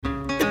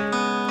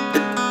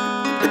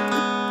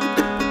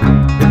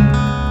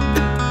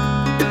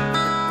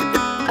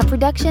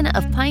production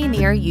of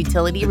Pioneer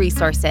Utility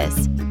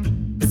Resources.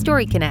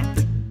 Story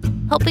Connect,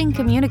 helping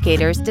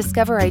communicators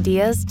discover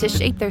ideas to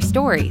shape their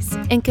stories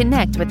and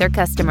connect with their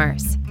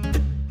customers.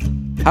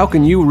 How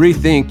can you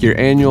rethink your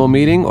annual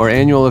meeting or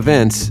annual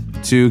events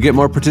to get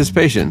more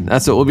participation?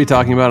 That's what we'll be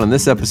talking about on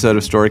this episode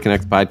of Story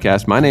Connect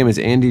podcast. My name is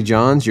Andy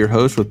Johns, your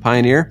host with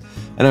Pioneer,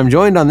 and I'm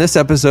joined on this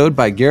episode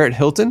by Garrett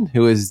Hilton,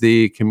 who is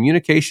the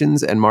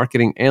Communications and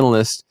Marketing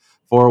Analyst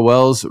for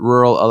Wells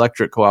Rural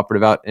Electric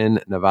Cooperative out in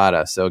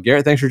Nevada. So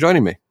Garrett, thanks for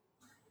joining me.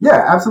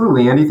 Yeah,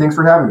 absolutely, Andy. Thanks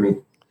for having me.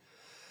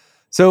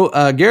 So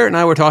Garrett and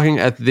I were talking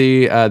at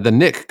the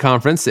NIC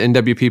conference,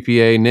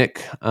 NWPPA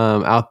NIC,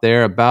 out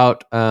there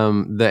about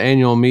the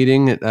annual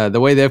meeting, the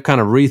way they've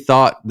kind of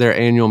rethought their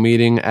annual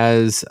meeting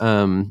as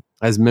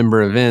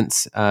member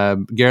events.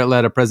 Garrett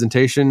led a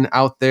presentation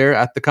out there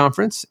at the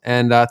conference,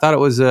 and I thought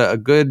it was a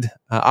good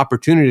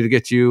opportunity to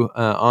get you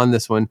on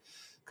this one,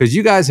 because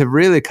you guys have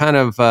really kind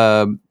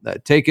of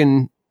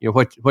taken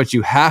what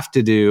you have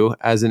to do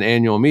as an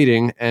annual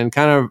meeting and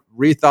kind of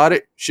rethought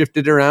it,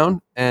 shifted it around,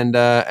 and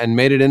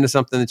made it into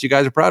something that you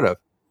guys are proud of.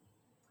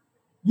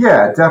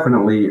 Yeah,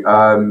 definitely.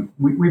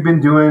 We've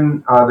been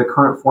doing the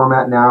current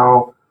format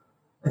now.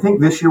 I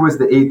think this year was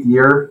the 8th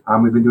year.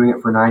 We've been doing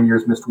it for 9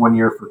 years, missed 1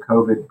 year for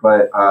COVID,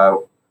 but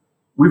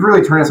we've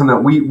really turned it something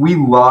that we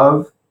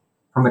love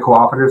from the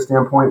cooperative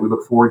standpoint. We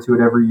look forward to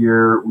it every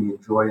year. We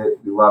enjoy it.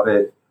 We love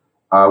it.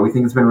 We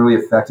think it's been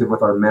really effective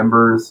with our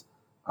members.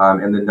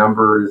 And the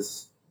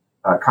numbers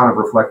kind of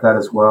reflect that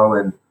as well.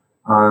 And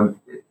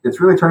it's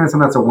really turning into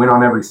something that's a win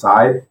on every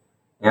side.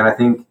 And I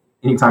think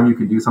anytime you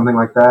can do something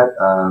like that,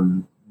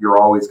 you're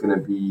always going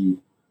to be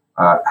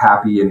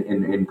happy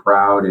and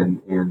proud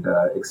and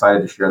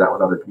excited to share that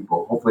with other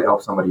people. Hopefully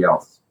help somebody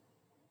else.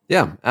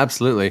 Yeah,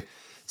 absolutely.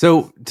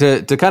 So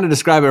to kind of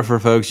describe it for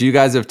folks, you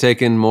guys have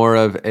taken more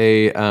of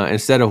a,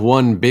 instead of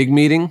one big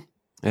meeting,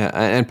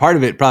 and part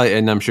of it probably,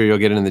 and I'm sure you'll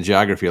get into the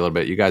geography a little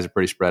bit, you guys are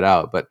pretty spread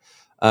out, but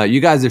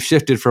you guys have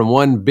shifted from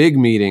one big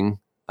meeting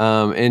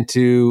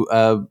into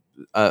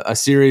a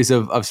series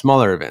of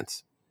smaller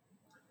events.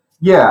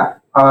 Yeah,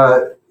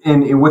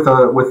 and with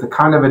a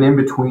kind of an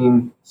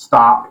in-between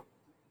stop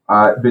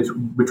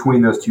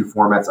between those two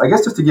formats. I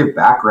guess just to give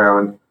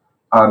background,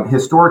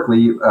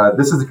 historically,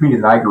 this is the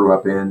community that I grew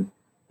up in,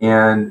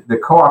 and the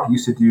co-op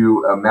used to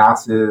do a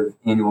massive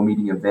annual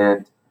meeting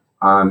event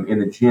in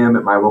the gym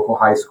at my local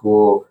high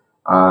school,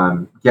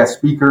 guest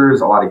speakers,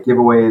 a lot of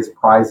giveaways,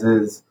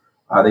 prizes.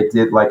 They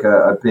did like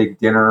a big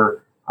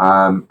dinner.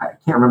 I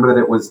can't remember that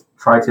it was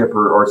tri-tip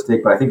or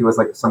steak, but I think it was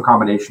like some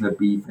combination of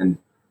beef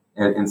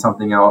and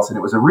something else. And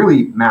it was a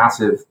really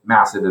massive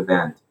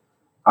event.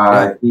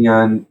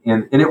 And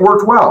it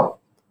worked well.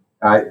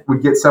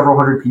 We'd get several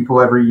hundred people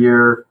every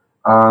year,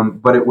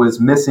 but it was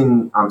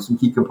missing some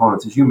key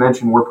components. As you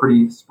mentioned, we're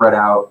pretty spread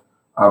out.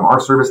 Our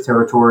service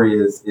territory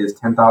is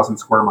 10,000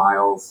 square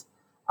miles.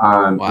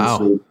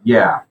 Wow.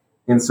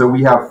 And so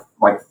we have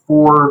like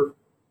 4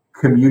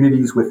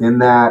 communities within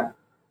that.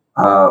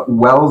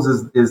 Wells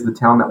is the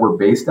town that we're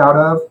based out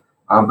of,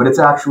 but it's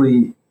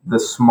actually the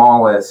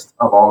smallest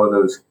of all of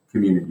those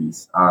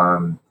communities.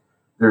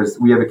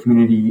 We have a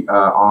community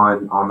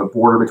on the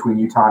border between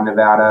Utah and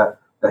Nevada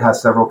that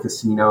has several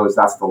casinos.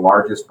 That's the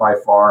largest by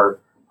far.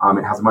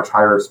 It has a much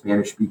higher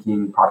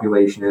Spanish-speaking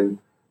population,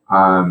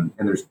 and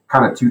there's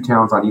kind of 2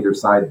 towns on either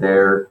side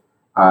there.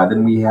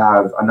 Then we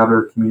have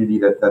another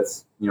community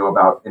that's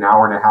about an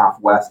hour and a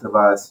half west of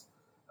us.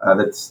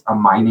 That's a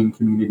mining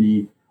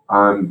community,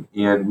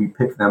 and we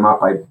picked them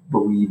up, I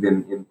believe,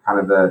 in kind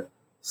of the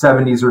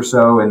 70s or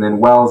so. And then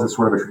Wells is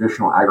sort of a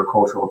traditional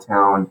agricultural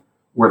town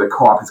where the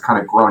co-op has kind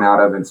of grown out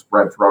of and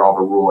spread throughout all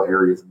the rural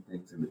areas and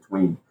things in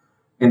between.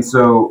 And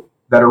so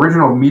that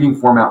original meeting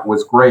format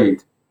was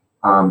great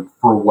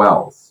for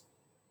Wells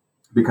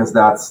because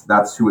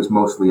that's who was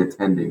mostly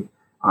attending.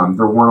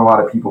 There weren't a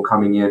lot of people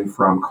coming in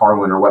from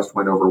Carlin or West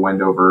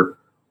Wendover,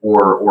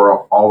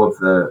 or all of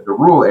the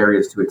rural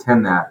areas to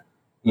attend that.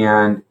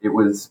 And it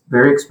was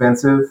very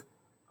expensive,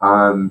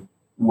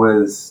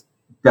 was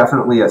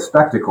definitely a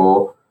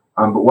spectacle,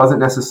 but wasn't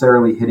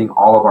necessarily hitting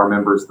all of our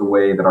members the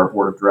way that our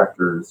board of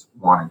directors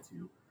wanted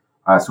to.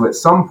 So at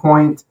some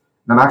point,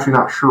 and I'm actually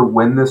not sure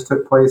when this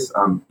took place,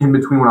 in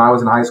between when I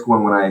was in high school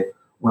and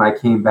when I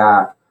came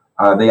back,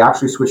 they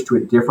actually switched to a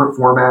different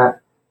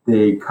format.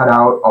 They cut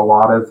out a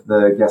lot of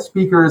the guest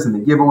speakers and the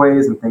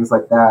giveaways and things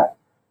like that,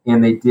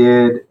 and they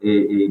did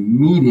a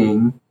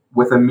meeting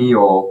with a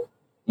meal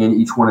in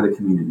each one of the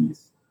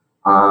communities.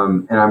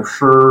 And I'm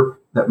sure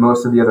that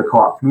most of the other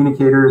co-op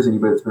communicators,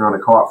 anybody that's been on a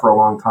co-op for a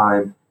long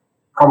time,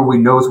 probably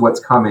knows what's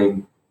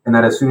coming, and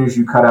that as soon as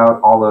you cut out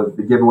all of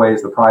the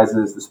giveaways, the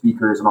prizes, the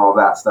speakers, and all of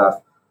that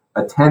stuff,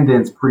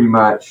 attendance pretty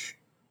much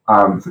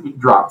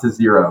dropped to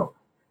zero.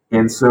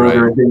 And so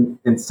There have been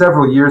in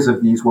several years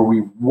of these where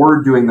we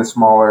were doing the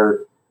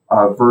smaller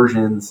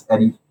versions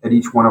at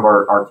each one of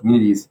our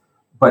communities,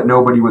 but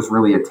nobody was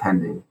really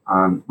attending.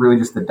 Really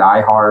just the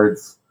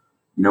diehards.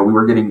 We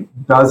were getting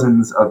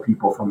dozens of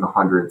people from the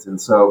hundreds.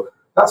 And so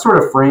that sort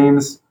of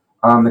frames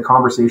the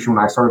conversation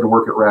when I started to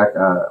work at REC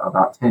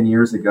about 10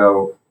 years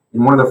ago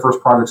And one of the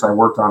first projects I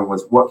worked on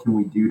was what can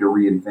we do to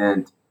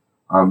reinvent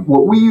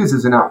what we use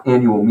as an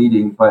annual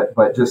meeting,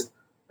 but just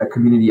a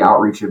community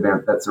outreach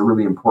event that's a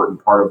really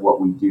important part of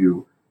what we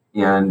do.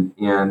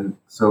 And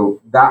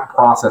so that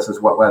process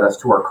is what led us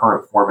to our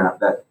current format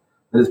that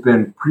has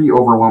been pretty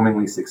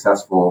overwhelmingly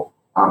successful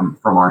from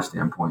our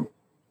standpoint.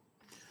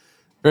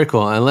 Very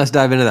cool. And let's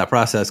dive into that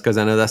process, because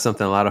I know that's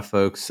something a lot of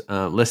folks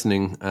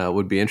listening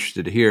would be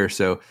interested to hear.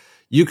 So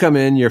you come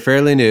in, you're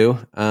fairly new,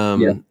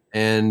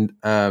 and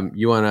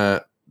you want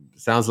to,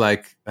 sounds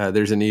like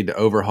there's a need to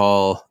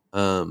overhaul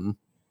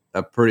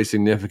a pretty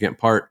significant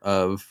part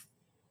of,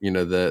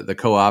 the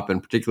co-op,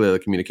 and particularly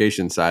the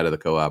communication side of the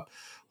co-op.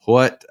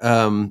 What,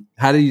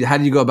 how do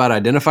you go about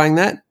identifying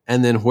that?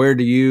 And then where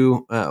do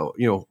you,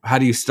 how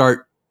do you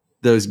start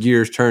those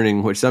gears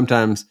turning, which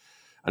sometimes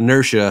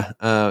inertia,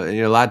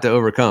 a lot to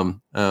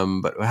overcome.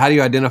 But how do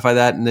you identify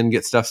that and then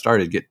get stuff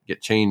started,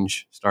 get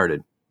change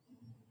started?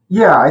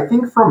 Yeah, I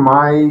think from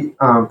my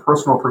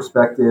personal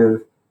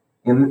perspective,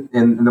 in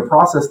the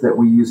process that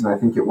we use, and I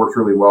think it works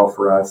really well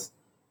for us,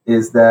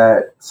 is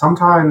that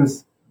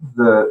sometimes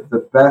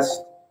the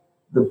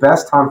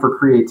best time for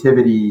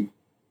creativity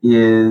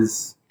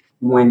is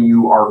when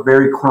you are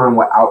very clear on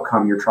what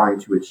outcome you're trying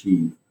to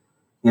achieve.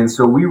 And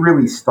so we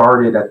really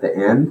started at the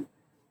end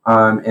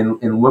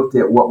and looked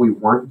at what we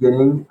weren't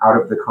getting out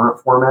of the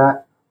current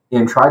format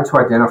and tried to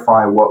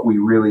identify what we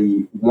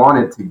really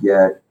wanted to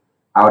get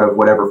out of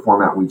whatever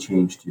format we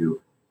changed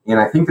to. And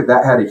I think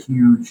that had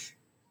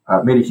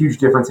made a huge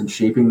difference in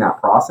shaping that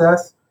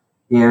process.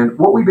 And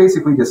what we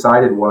basically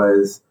decided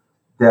was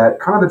that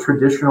kind of the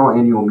traditional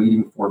annual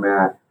meeting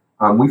format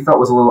we felt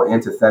was a little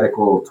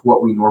antithetical to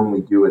what we normally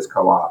do as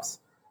co-ops.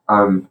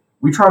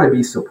 We try to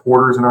be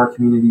supporters in our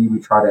community. We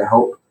try to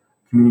help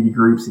community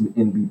groups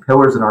and be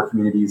pillars in our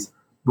communities,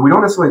 but we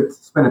don't necessarily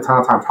spend a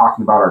ton of time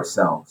talking about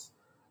ourselves.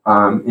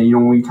 And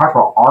when we talk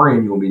about our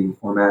annual meeting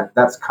format,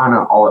 that's kind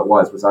of all it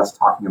was us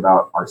talking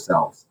about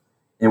ourselves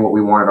and what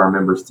we wanted our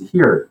members to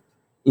hear.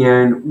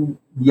 And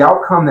the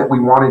outcome that we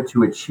wanted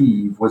to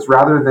achieve was,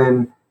 rather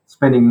than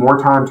spending more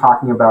time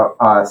talking about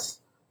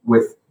us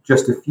with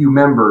just a few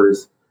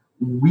members,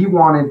 we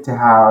wanted to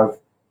have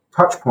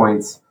touch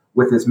points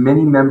with as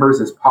many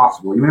members as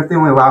possible, even if they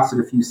only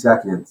lasted a few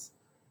seconds.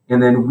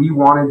 And then we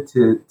wanted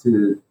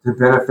to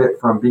benefit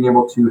from being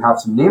able to have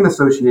some name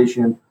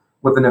association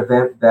with an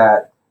event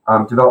that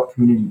developed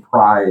community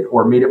pride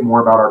or made it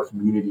more about our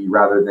community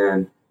rather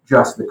than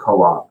just the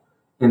co-op.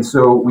 And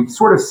so we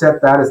sort of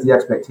set that as the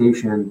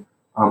expectation.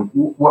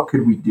 What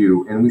could we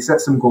do? And we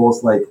set some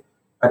goals, like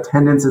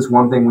attendance is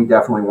one thing we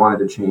definitely wanted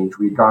to change.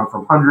 We'd gone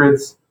from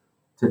hundreds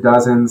to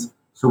dozens,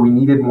 so we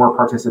needed more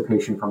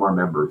participation from our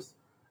members.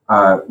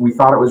 We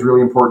thought it was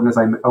really important, as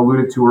I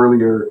alluded to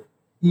earlier,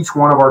 each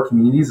one of our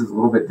communities is a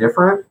little bit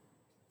different.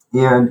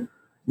 And,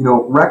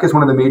 REC is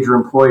one of the major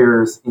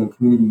employers in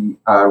community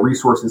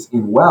resources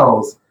in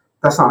Wells.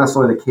 That's not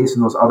necessarily the case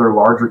in those other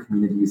larger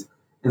communities.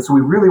 And so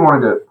we really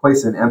wanted to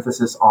place an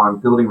emphasis on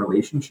building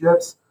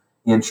relationships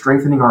and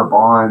strengthening our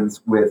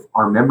bonds with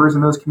our members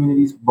in those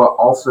communities, but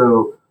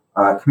also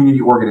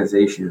community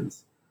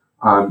organizations.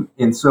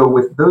 And so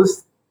with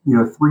those,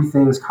 three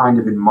things kind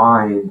of in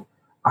mind,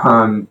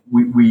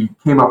 we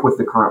came up with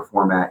the current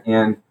format.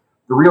 And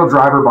the real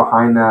driver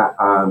behind that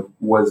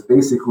was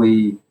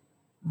basically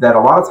that a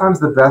lot of times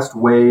the best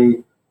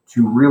way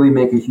to really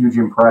make a huge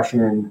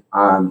impression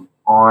on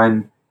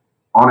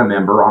a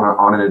member,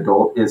 on an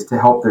adult, is to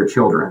help their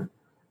children.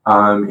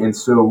 And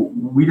so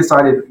we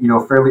decided,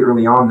 fairly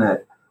early on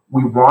that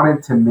we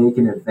wanted to make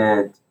an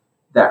event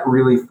that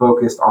really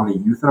focused on the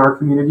youth in our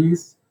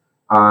communities,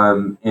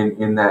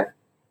 and that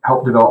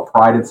helped develop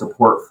pride and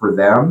support for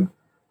them.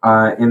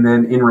 And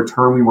then in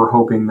return, we were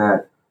hoping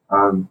that,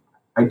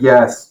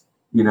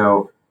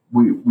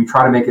 we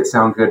try to make it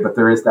sound good, but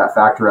there is that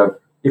factor of,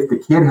 if the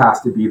kid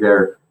has to be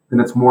there, then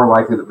it's more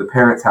likely that the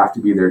parents have to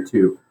be there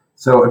too.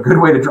 So a good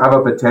way to drive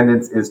up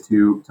attendance is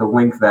to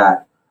link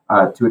that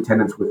to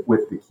attendance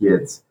with the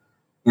kids.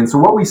 And so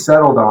what we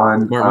settled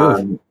on,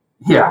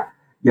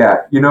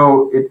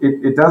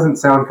 it doesn't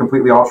sound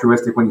completely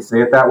altruistic when you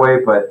say it that way,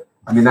 but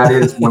I mean, that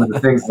is one of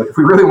the things. Like, if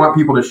we really want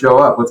people to show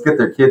up, let's get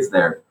their kids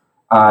there.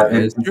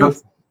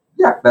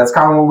 That's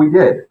kind of what we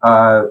did.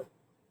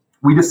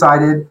 We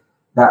decided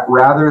that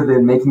rather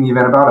than making the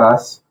event about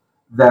us,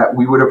 that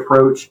we would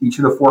approach each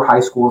of the 4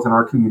 high schools in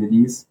our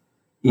communities,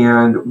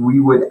 and we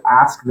would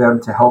ask them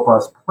to help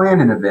us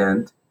plan an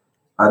event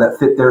that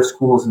fit their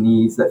school's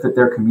needs, that fit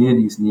their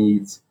community's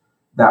needs,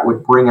 that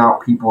would bring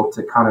out people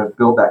to kind of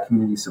build that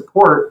community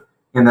support,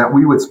 and that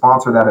we would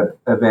sponsor that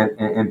event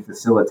and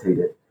facilitate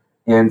it.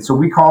 And so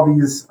we call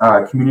these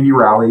community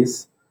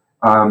rallies,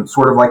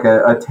 sort of like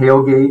a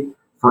tailgate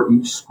for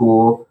each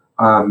school.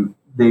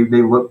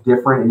 They look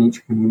different in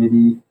each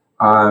community,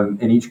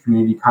 and each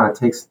community kind of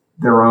takes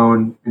their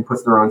own and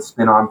puts their own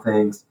spin on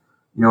things.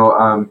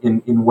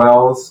 In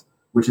Wells,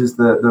 which is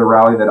the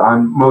rally that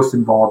I'm most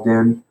involved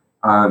in,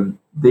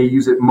 they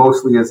use it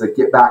mostly as a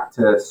get back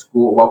to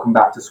school, welcome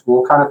back to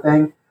school kind of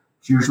thing.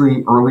 It's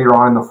usually earlier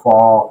on in the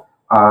fall.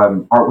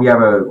 We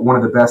have one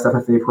of the best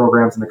FFA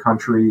programs in the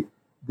country.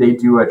 They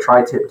do a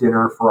tri-tip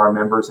dinner for our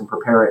members and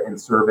prepare it and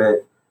serve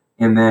it.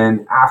 And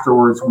then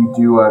afterwards, we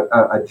do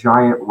a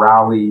giant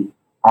rally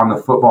on the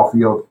football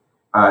field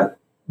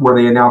where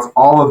they announce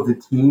all of the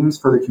teams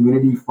for the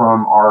community,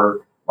 from our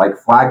like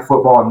flag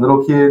football and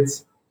little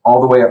kids all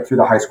the way up through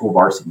the high school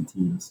varsity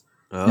teams.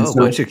 Oh, so,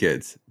 bunch of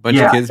kids. Bunch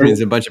of kids means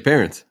a bunch of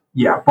parents.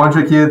 Yeah, bunch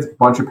of kids,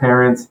 bunch of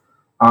parents.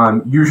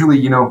 Usually,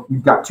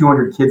 you've got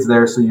 200 kids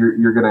there, so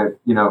you're gonna,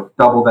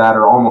 double that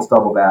or almost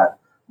double that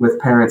with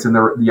parents and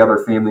the other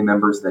family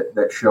members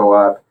that show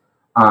up.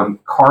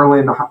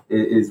 Carlin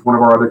is one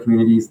of our other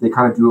communities. They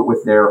kind of do it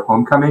with their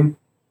homecoming,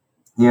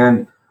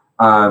 and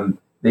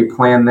they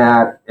plan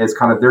that as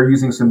kind of, they're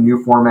using some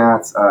new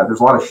formats.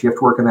 There's a lot of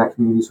shift work in that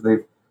community, so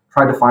they've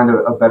tried to find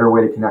a better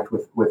way to connect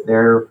with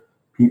their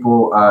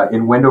people.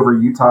 In Wendover,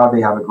 Utah,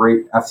 they have a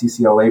great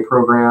FCCLA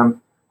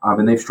program,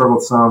 and they've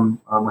struggled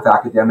some with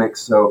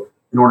academics. So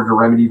in order to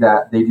remedy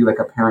that, they do like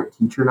a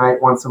parent-teacher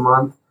night once a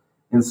month,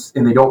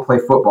 and they don't play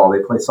football.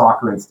 They play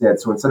soccer instead.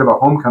 So instead of a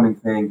homecoming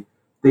thing,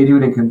 they do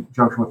it in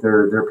conjunction with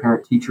their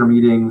parent-teacher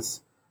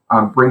meetings,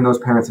 bring those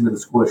parents into the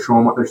school to show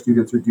them what their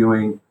students are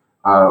doing,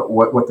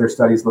 what their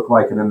studies look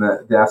like, and then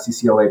the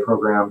FCCLA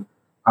program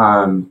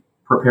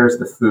prepares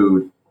the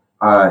food.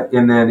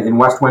 And then in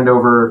West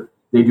Wendover,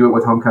 they do it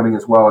with homecoming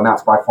as well, and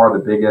that's by far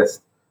the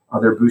biggest.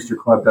 Their booster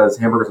club does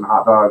hamburgers and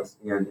hot dogs,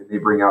 and they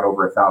bring out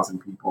over 1,000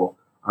 people,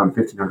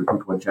 1,500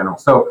 people in general.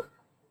 So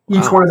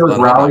each one of those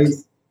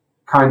rallies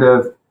kind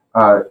of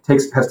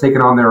has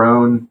taken on their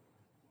own.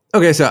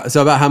 Okay, so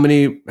about how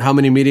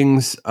many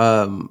meetings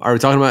are we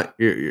talking about?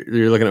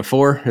 You're looking at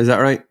 4, is that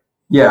right?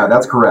 Yeah,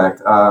 that's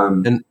correct.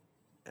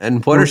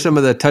 And what are some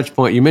of the touch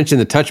points? You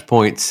mentioned the touch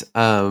points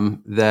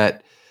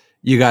that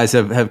you guys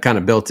have kind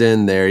of built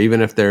in there,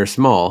 even if they're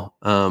small.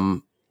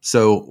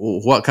 So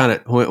what kind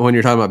of, when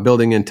you're talking about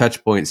building in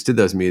touch points to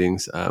those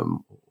meetings,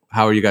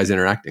 how are you guys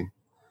interacting?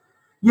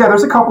 Yeah,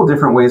 there's a couple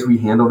different ways we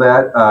handle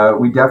that.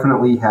 We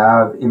definitely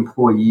have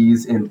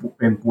employees and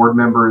board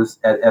members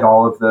at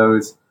all of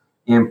those.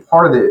 And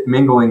part of the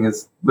mingling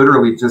is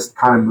literally just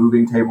kind of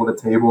moving table to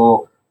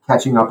table,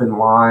 catching up in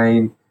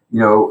line,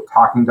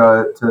 talking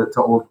to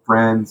old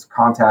friends,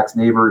 contacts,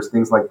 neighbors,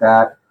 things like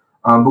that.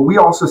 But we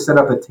also set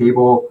up a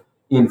table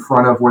in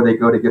front of where they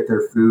go to get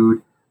their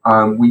food.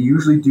 We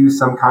usually do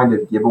some kind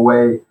of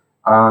giveaway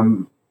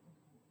themed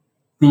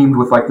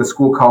with like the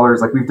school colors.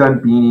 Like we've done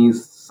beanies,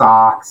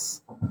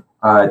 socks,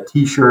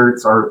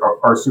 T-shirts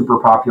are super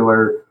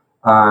popular.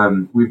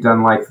 We've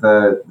done like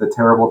the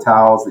terrible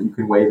towels that you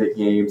can wave at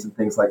games and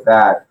things like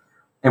that.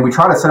 And we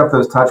try to set up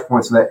those touch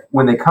points so that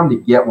when they come to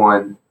get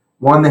one,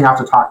 they have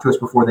to talk to us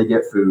before they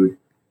get food.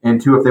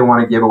 And 2, if they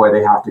want a giveaway,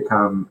 they have to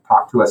come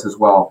talk to us as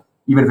well,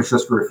 even if it's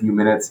just for a few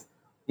minutes.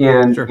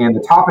 And sure. And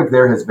the topic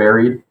there has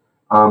varied.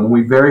 When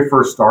we very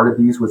first started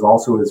these was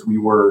also as we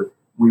were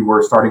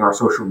starting our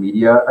social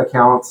media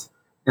accounts.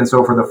 And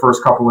so for the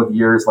first couple of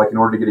years, like in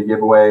order to get a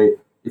giveaway,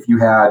 if you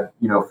had,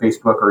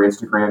 Facebook or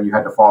Instagram, you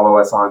had to follow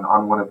us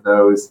on one of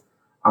those.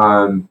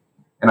 And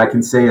I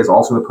can say, as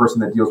also the person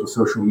that deals with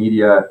social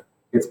media,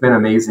 it's been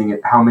amazing at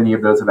how many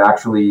of those have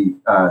actually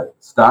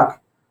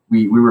stuck.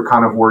 We were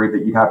kind of worried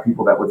that you'd have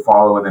people that would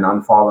follow and then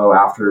unfollow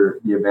after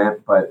the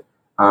event, but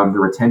the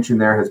retention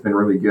there has been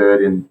really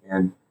good.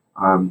 And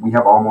we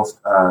have almost,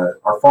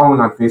 our following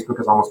on Facebook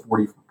is almost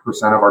 40%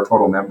 of our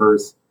total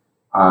members,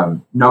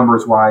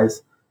 numbers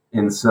wise.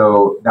 And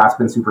so that's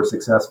been super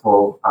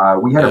successful.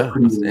 We had a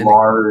pretty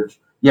large,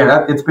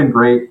 it's been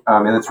great.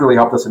 And it's really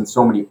helped us in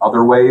so many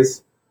other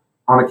ways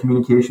on a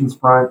communications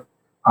front.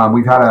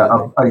 We've had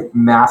a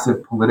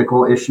massive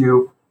political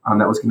issue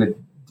that was going to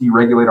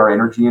deregulate our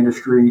energy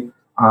industry.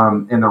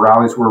 And the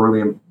rallies were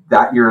really,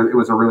 that year, it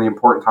was a really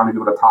important time to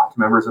be able to talk to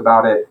members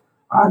about it,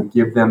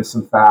 give them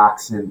some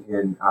facts.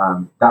 And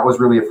that was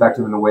really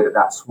effective in the way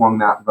that swung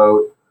that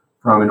vote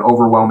from an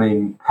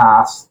overwhelming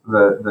pass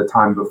the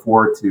time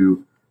before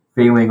to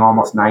failing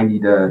almost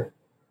 90 to,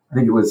 I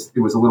think it was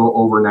a little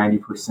over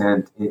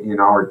 90% in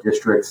our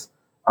districts.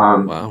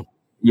 Wow.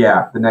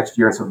 Yeah, the next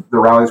year. And so the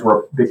rallies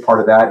were a big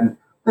part of that. And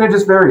then it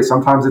just varies.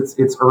 Sometimes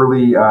it's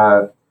early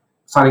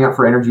signing up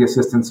for energy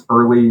assistance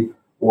early,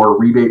 or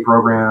rebate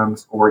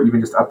programs, or even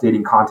just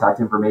updating contact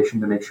information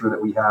to make sure that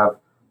we have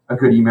a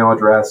good email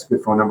address,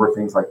 good phone number,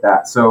 things like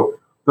that. So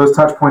those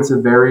touch points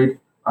have varied.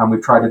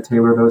 We've tried to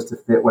tailor those to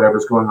fit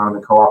whatever's going on in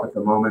the co-op at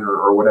the moment,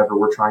 or whatever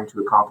we're trying to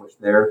accomplish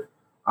there.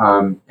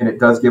 And it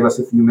does give us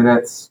a few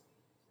minutes.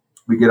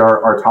 We get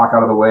our talk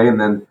out of the way, and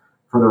then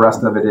for the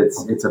rest of it,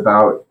 it's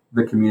about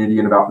the community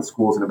and about the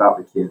schools and about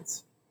the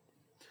kids.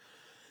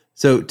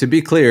 So to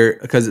be clear,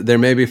 because there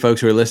may be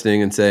folks who are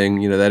listening and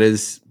saying, that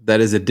is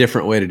a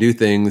different way to do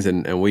things,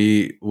 and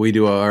we've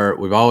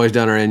always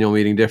done our annual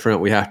meeting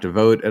different. We have to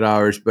vote at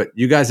ours, but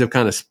you guys have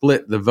kind of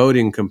split the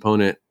voting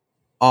component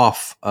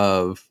off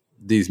of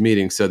these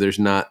meetings, so there's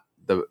not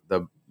the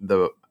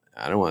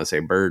I don't want to say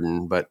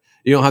burden, but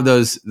you don't have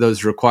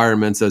those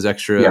requirements, those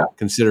extra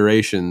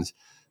considerations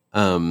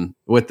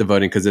with the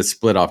voting, because it's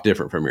split off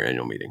different from your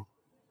annual meeting.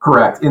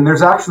 Correct. And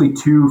there's actually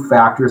two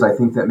factors I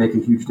think that make a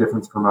huge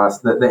difference from us.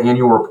 The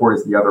annual report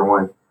is the other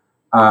one.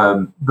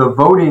 The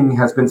voting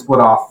has been split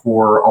off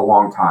for a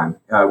long time.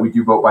 We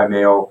do vote by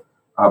mail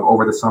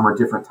over the summer,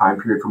 different time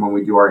period from when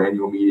we do our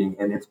annual meeting.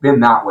 And it's been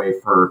that way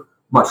for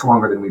much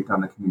longer than we've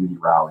done the community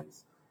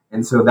rallies.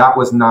 And so that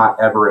was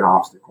not ever an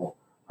obstacle.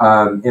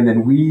 And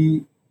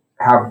then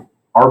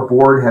our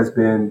board has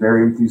been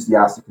very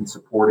enthusiastic and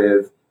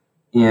supportive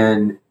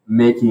in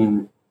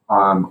making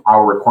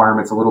our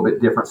requirements a little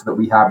bit different so that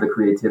we have the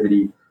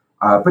creativity.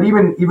 But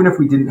even if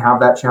we didn't have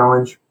that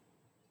challenge,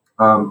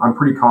 I'm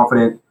pretty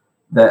confident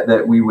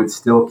that we would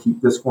still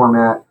keep this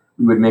format.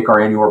 We would make our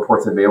annual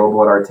reports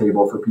available at our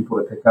table for people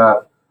to pick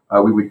up.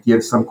 We would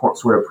give some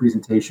sort of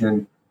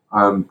presentation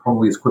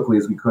probably as quickly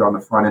as we could on the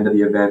front end of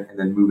the event and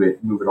then move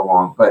it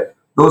along. But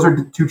those are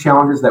the two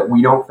challenges that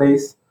we don't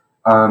face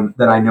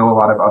that I know a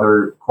lot of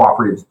other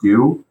cooperatives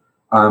do.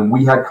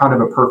 We had kind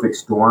of a perfect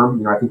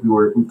storm. I think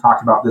we've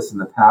talked about this in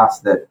the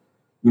past that,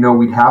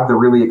 we'd have the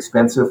really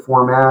expensive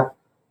format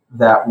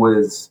that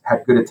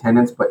had good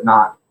attendance, but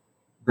not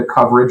the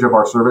coverage of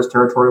our service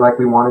territory like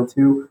we wanted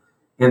to.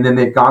 And then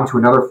they'd gone to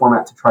another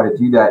format to try to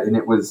do that, and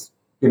it was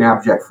an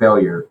abject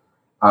failure.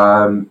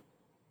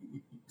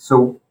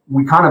 So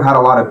we kind of had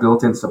a lot of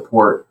built-in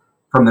support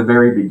from the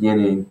very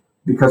beginning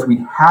because we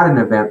had an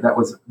event that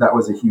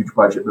was a huge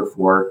budget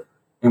before,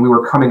 and we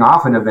were coming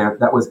off an event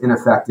that was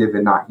ineffective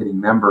and not getting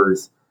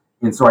members.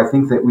 And so I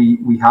think that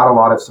we had a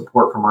lot of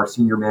support from our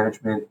senior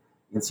management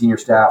and senior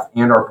staff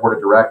and our board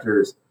of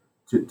directors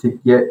to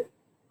get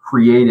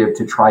creative,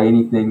 to try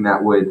anything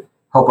that would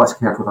help us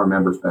connect with our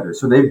members better.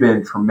 So they've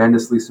been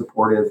tremendously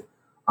supportive,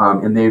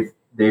 and they've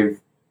been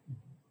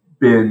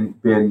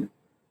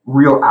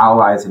real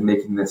allies in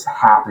making this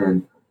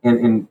happen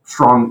and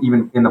strong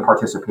even in the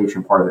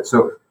participation part of it.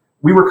 So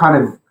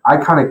I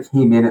kind of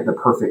came in at the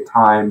perfect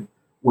time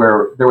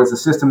where there was a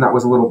system that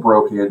was a little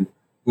broken,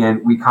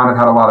 and we kind of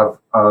had a lot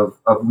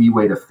of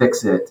leeway to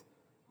fix it,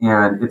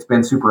 and it's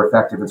been super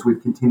effective. And so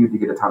we've continued to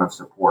get a ton of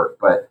support.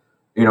 But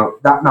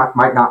that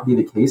might not be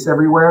the case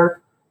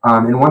everywhere.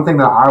 And one thing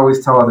that I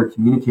always tell other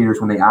communicators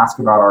when they ask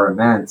about our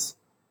events,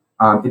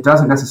 it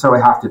doesn't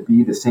necessarily have to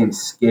be the same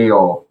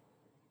scale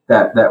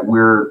that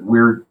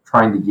we're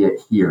trying to get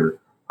here.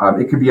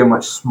 It could be a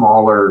much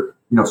smaller,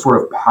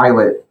 sort of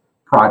pilot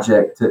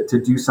project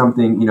to do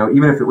something,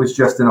 even if it was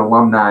just an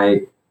alumni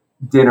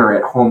dinner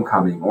at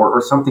homecoming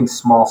or something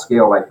small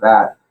scale like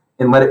that,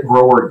 and let it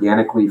grow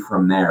organically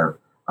from there.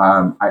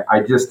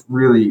 I just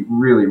really,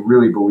 really,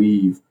 really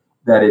believe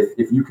that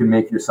if you can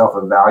make yourself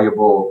a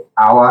valuable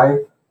ally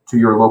to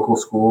your local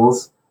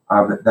schools,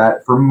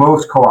 that for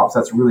most co-ops,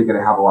 that's really going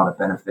to have a lot of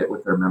benefit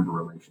with their member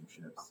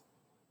relationships.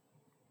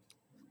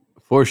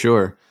 For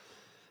sure.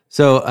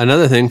 So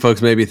another thing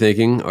folks may be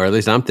thinking, or at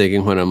least I'm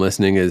thinking when I'm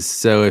listening, is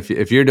so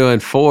if you're doing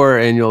 4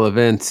 annual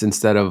events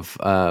instead of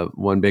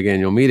one big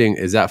annual meeting,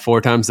 is that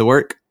 4 times the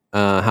work?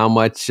 How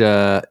much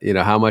are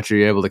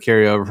you able to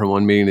carry over from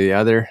one meeting to the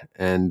other,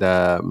 and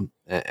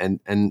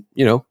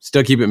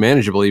still keep it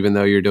manageable, even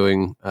though you're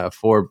doing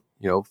 4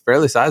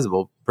 fairly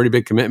sizable, pretty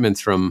big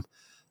commitments from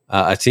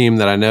a team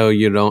that I know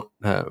you don't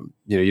have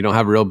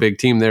a real big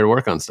team there to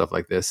work on stuff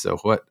like this. So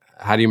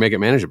how do you make it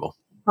manageable?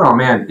 Oh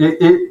man,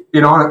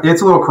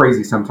 it's a little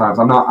crazy sometimes.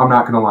 I'm not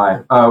going to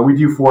lie. We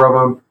do 4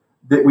 of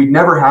them. We'd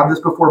never had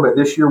this before, but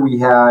this year we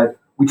try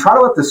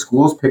to let the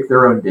schools pick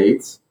their own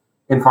dates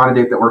and find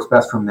a date that works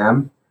best from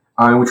them.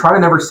 And we try to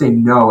never say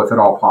no if at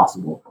all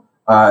possible.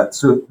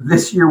 So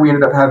this year we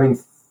ended up having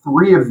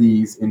 3 of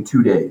these in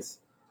 2 days.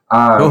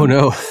 Oh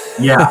no!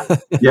 yeah,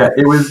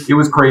 it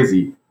was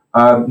crazy.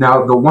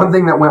 Now the one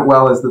thing that went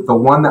well is that the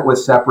one that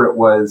was separate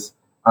was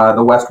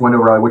the West Window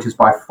Rally, which is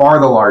by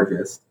far the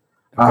largest.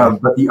 Okay.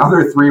 But the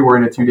other 3 were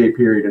in a 2-day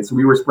period, and so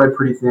we were spread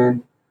pretty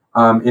thin.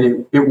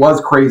 And it was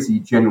crazy,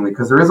 genuinely,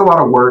 because there is a lot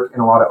of work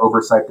and a lot of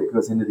oversight that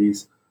goes into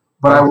these.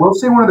 But I will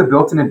say one of the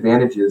built-in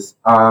advantages,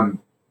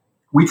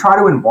 we try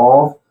to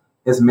involve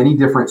as many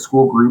different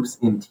school groups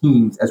and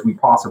teams as we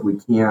possibly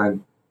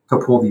can to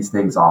pull these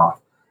things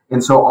off.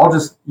 And so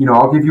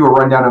I'll give you a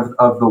rundown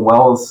of the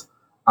Wells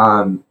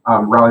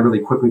rally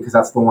really quickly, because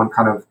that's the one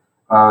kind of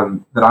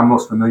that I'm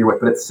most familiar with,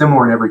 but it's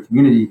similar in every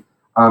community.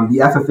 The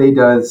FFA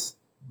does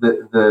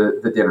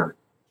the dinner,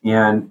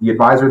 and the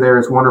advisor there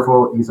is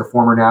wonderful. He's a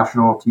former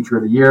National Teacher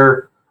of the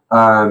Year.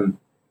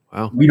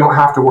 Wow. We don't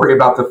have to worry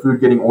about the food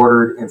getting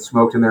ordered and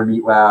smoked in their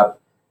meat lab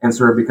and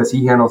served, because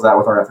he handles that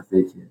with our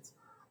FFA kids.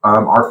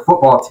 Our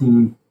football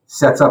team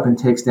sets up and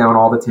takes down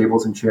all the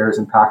tables and chairs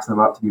and packs them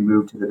up to be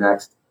moved to the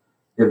next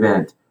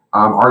event.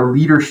 Our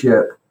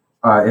leadership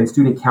and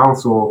student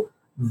council,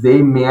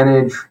 they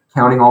manage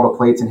counting all the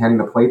plates and handing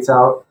the plates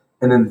out,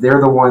 and then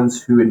they're the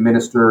ones who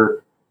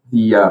administer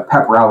the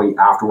pep rally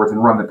afterwards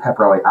and run the pep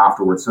rally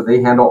afterwards. So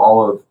they handle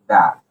all of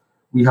that.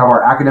 We have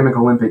our academic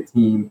Olympic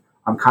team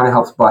kind of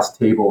helps bust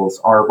tables.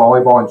 Our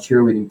volleyball and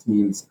cheerleading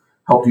teams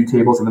help do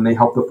tables, and then they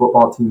help the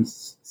football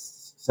teams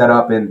set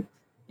up and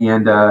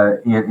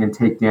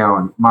take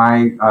down.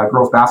 My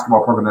girls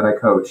basketball program that I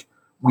coach,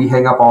 we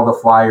hang up all the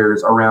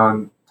flyers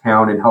around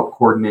town and help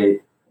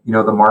coordinate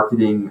the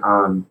marketing,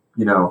 on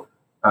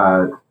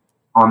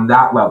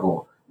that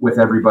level with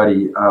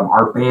everybody.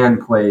 Our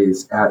band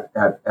plays at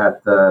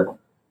the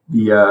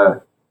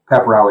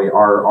pep rally.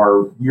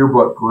 Our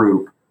yearbook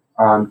group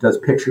does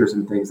pictures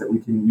and things that we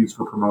can use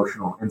for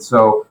promotional. And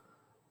so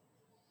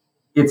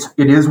it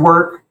is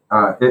work.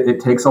 It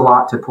takes a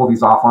lot to pull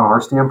these off on our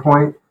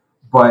standpoint.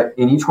 But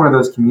in each one of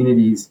those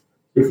communities,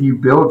 if you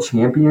build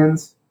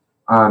champions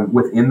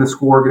within the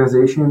school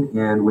organization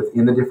and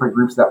within the different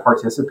groups that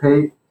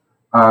participate,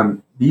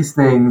 these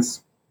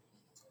things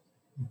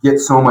get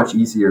so much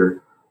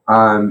easier.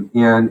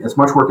 And as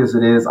much work as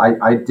it is,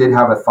 I did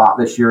have a thought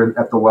this year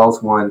at the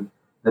Wells one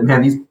that,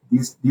 man,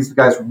 these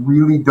guys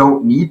really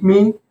don't need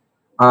me,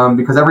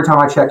 because every time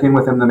I check in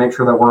with them to make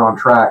sure that we're on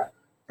track,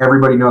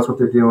 everybody knows what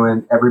they're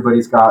doing.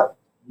 Everybody's got,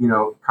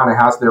 kind of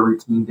has their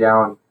routine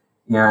down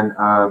and,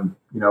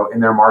 in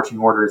their marching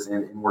orders,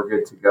 and we're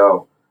good to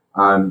go.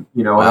 Wow.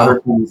 Other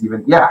communities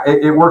even,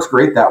 it works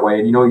great that way.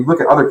 And, you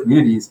look at other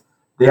communities,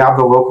 they have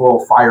the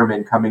local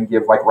firemen come and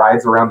give like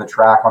rides around the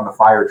track on the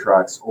fire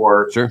trucks,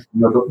 or sure.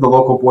 The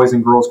local Boys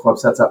and Girls Club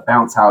sets up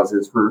bounce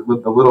houses for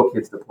the little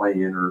kids to play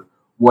in, or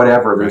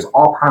whatever. There's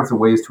all kinds of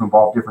ways to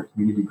involve different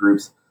community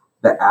groups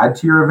that add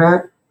to your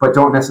event, but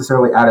don't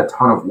necessarily add a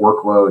ton of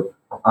workload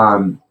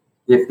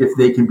if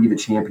they can be the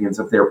champions,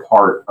 if they're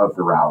part of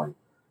the rally.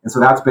 And so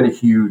that's been a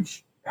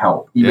huge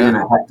help, even in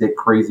a hectic,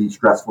 crazy,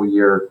 stressful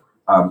year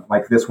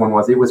like this one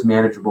was. It was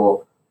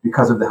manageable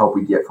because of the help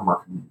we get from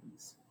our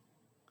communities.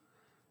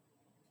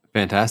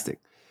 Fantastic.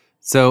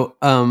 So,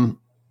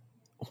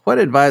 what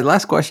advice,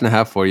 last question I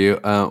have for you,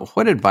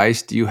 what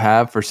advice do you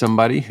have for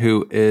somebody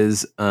who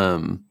is,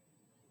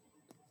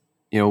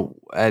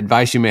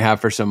 advice you may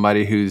have for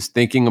somebody who's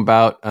thinking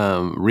about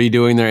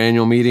redoing their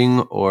annual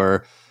meeting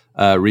or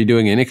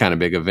redoing any kind of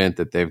big event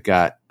that they've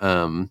got,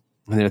 and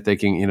they're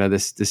thinking,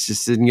 this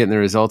just isn't getting the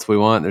results we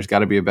want. There's got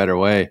to be a better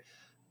way.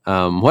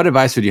 What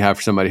advice would you have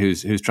for somebody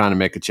who's trying to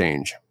make a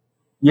change?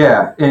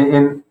 Yeah,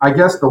 and I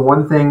guess the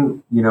one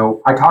thing,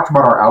 I talked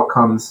about our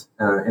outcomes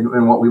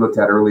and what we looked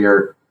at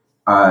earlier,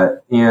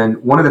 and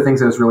one of the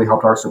things that has really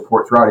helped our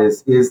support throughout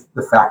is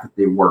the fact that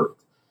they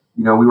worked.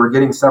 We were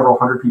getting several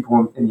hundred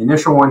people in the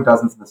initial one,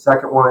 dozens in the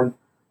second one.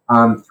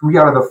 3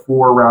 out of the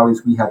 4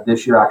 rallies we had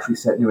this year actually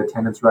set new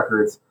attendance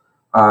records.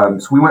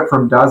 So we went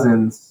from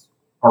dozens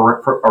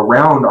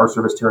around our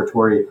service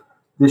territory.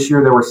 This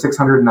year there were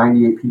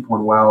 698 people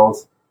in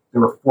Wells.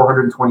 There were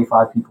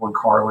 425 people in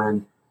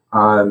Carlin.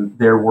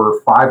 There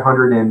were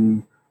 500 in, I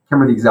can't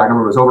remember the exact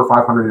number, it was over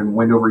 500 in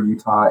Wendover,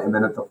 Utah. And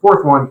then at the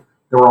 4th one,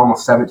 there were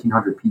almost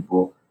 1,700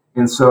 people.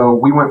 And so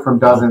we went from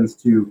dozens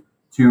to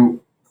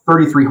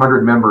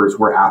 3,300 members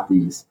were at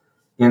these.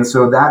 And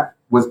so that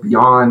was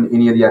beyond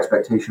any of the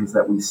expectations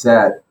that we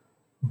set.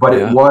 But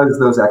it was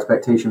those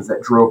expectations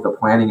that drove the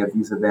planning of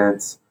these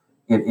events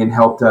and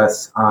helped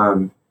us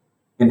kind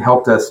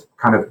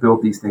of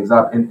build these things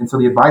up. And so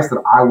the advice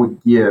that I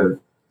would give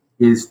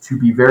is to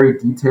be very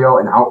detail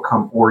and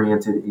outcome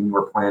oriented in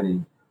your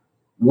planning.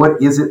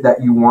 What is it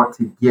that you want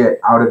to get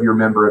out of your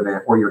member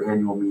event or your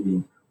annual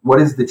meeting? What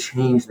is the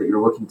change that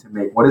you're looking to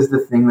make? What is the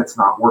thing that's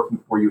not working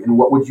for you? And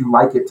what would you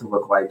like it to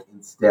look like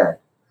instead?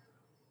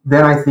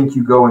 Then I think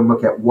you go and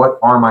look at, what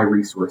are my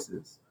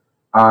resources?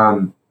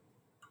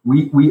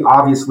 We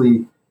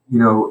obviously,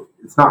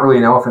 it's not really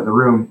an elephant in the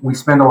room. We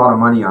spend a lot of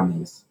money on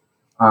these.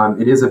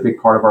 It is a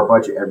big part of our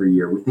budget every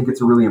year. We think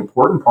it's a really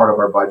important part of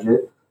our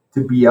budget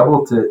to be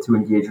able to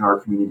engage in our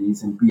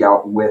communities and be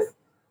out with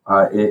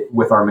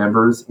our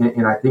members.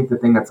 And I think the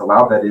thing that's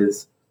allowed that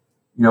is,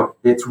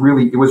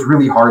 it was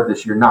really hard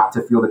this year not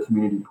to feel the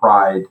community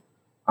pride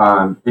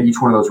at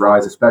each one of those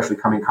rallies, especially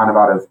coming kind of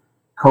out of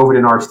COVID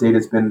in our state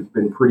has been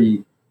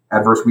pretty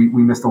adverse. We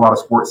missed a lot of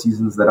sports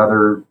seasons that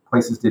other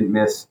places didn't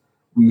miss.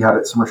 We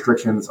had some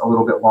restrictions a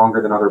little bit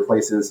longer than other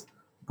places,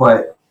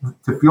 but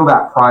to feel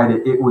that pride,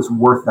 it was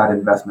worth that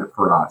investment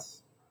for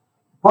us.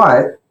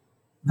 But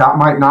that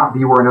might not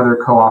be where another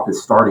co-op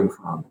is starting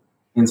from.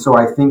 And so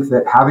I think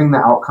that having the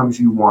outcomes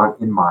you want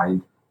in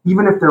mind,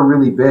 even if they're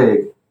really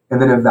big,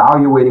 and then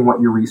evaluating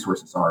what your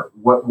resources are.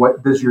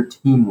 What does your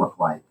team look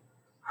like?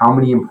 How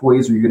many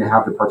employees are you going to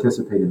have to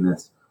participate in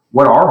this?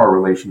 What are our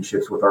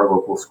relationships with our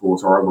local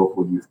schools or our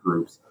local youth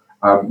groups?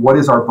 What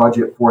is our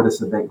budget for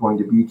this event going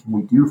to be? Can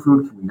we do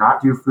food? Can we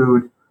not do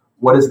food?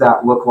 What does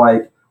that look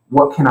like?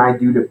 What can I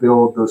do to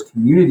build those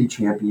community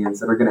champions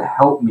that are going to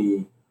help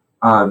me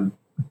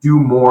do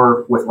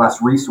more with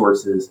less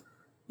resources,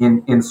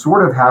 and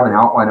sort of have an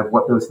outline of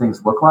what those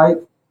things look like,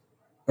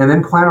 and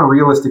then plan a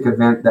realistic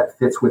event that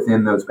fits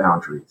within those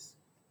boundaries.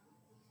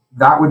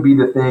 That would be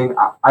the thing.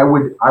 I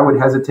would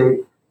hesitate.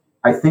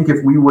 I think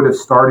if we would have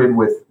started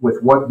with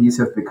what these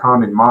have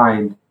become in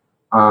mind,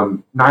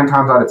 9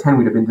 times out of 10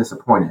 we'd have been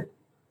disappointed,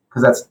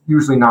 because that's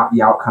usually not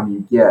the outcome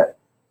you get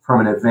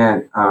from an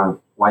event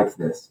like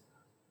this.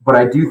 But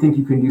I do think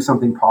you can do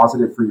something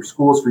positive for your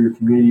schools, for your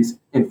communities,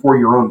 and for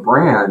your own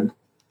brand.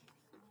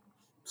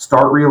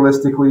 Start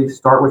realistically,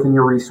 start within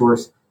your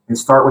resource, and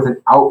start with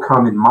an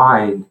outcome in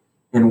mind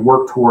and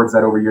work towards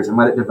that over years and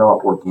let it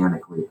develop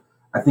organically.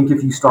 I think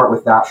if you start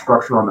with that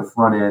structure on the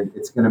front end,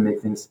 it's going to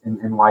make things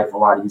in life a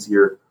lot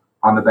easier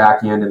on the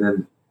back end. And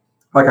then,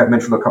 like I've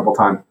mentioned a couple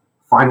times,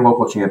 find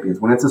local champions.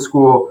 When it's a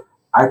school,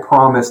 I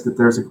promise that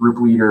there's a group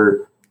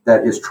leader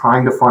that is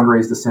trying to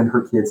fundraise to send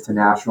her kids to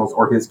nationals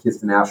or his kids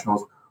to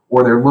nationals,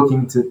 or they're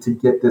looking to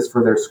get this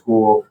for their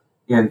school.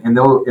 And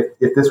they'll,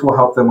 if this will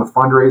help them with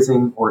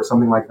fundraising or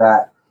something like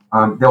that,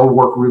 they'll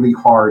work really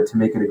hard to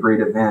make it a great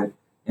event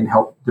and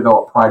help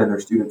develop pride in their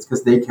students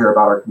because they care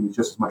about our community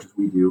just as much as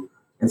we do.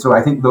 And so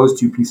I think those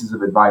two pieces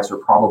of advice are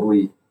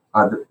probably,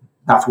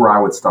 that's where I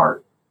would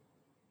start.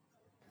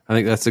 I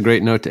think that's a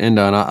great note to end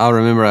on. I'll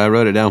remember, I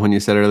wrote it down when you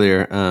said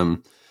earlier,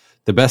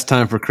 the best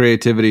time for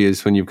creativity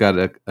is when you've got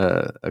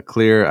a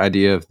clear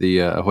idea of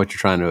of what you're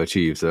trying to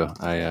achieve. So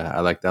I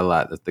like that a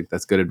lot. I think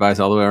that's good advice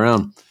all the way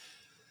around.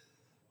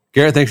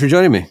 Garrett, thanks for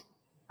joining me.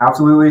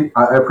 Absolutely.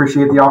 I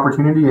appreciate the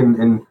opportunity,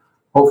 and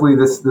hopefully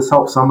this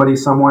helps somebody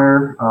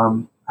somewhere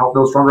help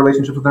build strong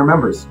relationships with their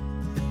members.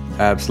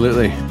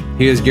 Absolutely.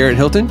 He is Garrett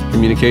Hilton,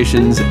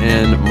 Communications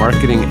and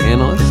Marketing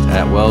Analyst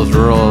at Wells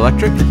Rural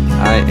Electric.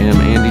 I am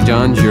Andy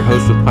Johns, your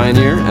host with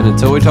Pioneer, and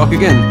until we talk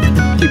again,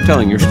 keep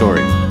telling your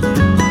story.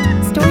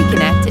 Story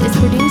Connect is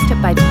produced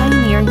by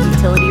Pioneer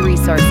Utility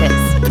Resources,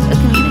 a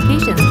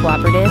communications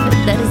cooperative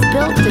that is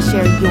built to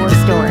share your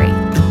story.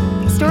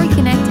 Story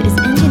Connect is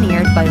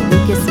engineered by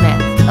Lucas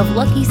Smith of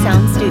Lucky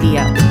Sound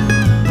Studio.